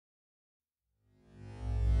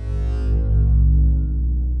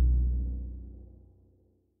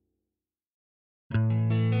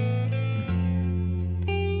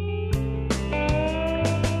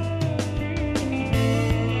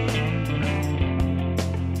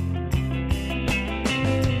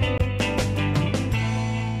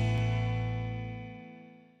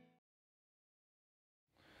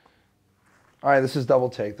All right, this is double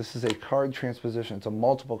take. This is a card transposition. It's a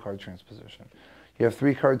multiple card transposition. You have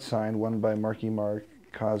 3 cards signed, one by Marky Mark,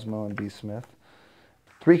 Cosmo, and B. Smith.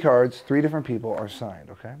 3 cards, 3 different people are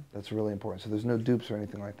signed, okay? That's really important. So there's no dupes or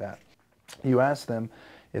anything like that. You ask them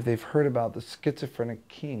if they've heard about the schizophrenic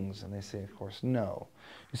kings, and they say, of course, no.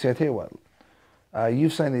 You say, I tell you what,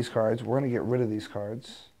 you've signed these cards. We're going to get rid of these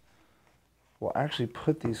cards. We'll actually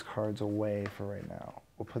put these cards away for right now.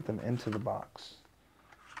 We'll put them into the box.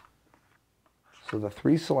 So the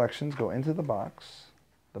 3 selections go into the box.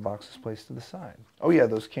 The box is placed to the side. Oh yeah,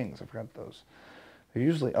 those kings, I forgot those. They're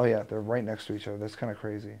usually, oh yeah, they're right next to each other. That's kind of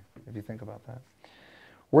crazy if you think about that.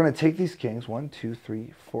 We're going to take these kings, 1, 2,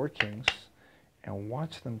 3, 4 kings, and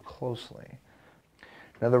watch them closely.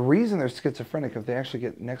 Now the reason they're schizophrenic, if they actually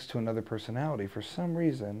get next to another personality, for some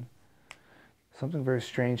reason, something very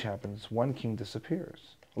strange happens. One king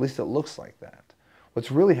disappears. At least it looks like that.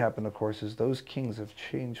 What's really happened, of course, is those kings have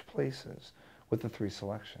changed places with the 3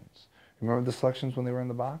 selections. Remember the selections when they were in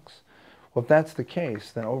the box? Well, if that's the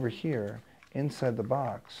case, then over here, inside the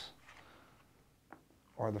box,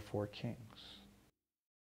 are the 4 kings.